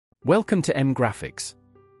Welcome to Graphics.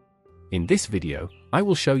 In this video, I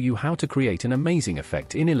will show you how to create an amazing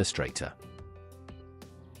effect in Illustrator.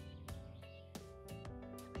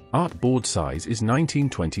 Artboard size is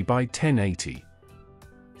 1920 by 1080.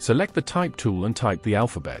 Select the Type tool and type the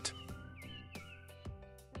alphabet.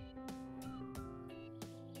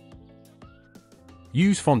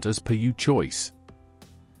 Use font as per your choice.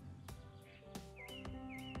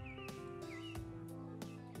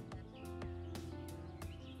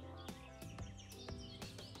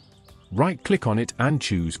 Right-click on it and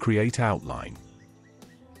choose Create Outline.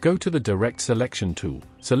 Go to the Direct Selection tool,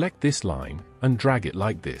 select this line, and drag it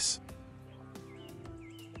like this.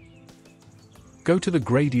 Go to the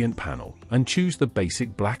Gradient panel, and choose the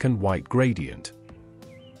basic black and white gradient.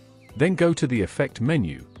 Then go to the Effect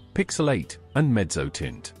menu, Pixelate, and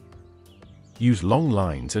Mezzotint. Use long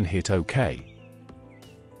lines and hit OK.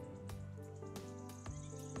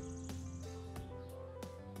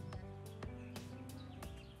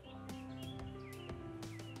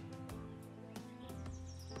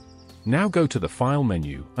 Now go to the File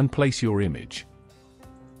menu and place your image.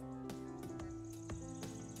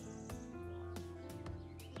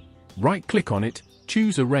 Right-click on it,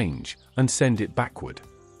 choose Arrange, and send it backward.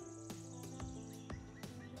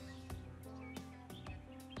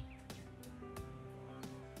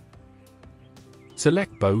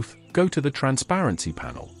 Select both, go to the Transparency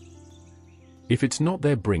panel. If it's not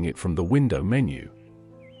there, bring it from the Window menu.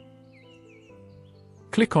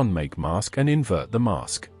 Click on Make Mask and invert the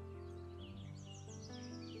mask.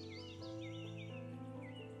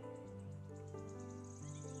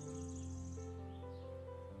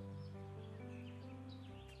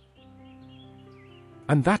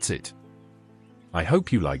 And that's it. I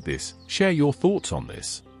hope you like this. Share your thoughts on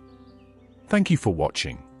this. Thank you for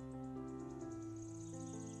watching.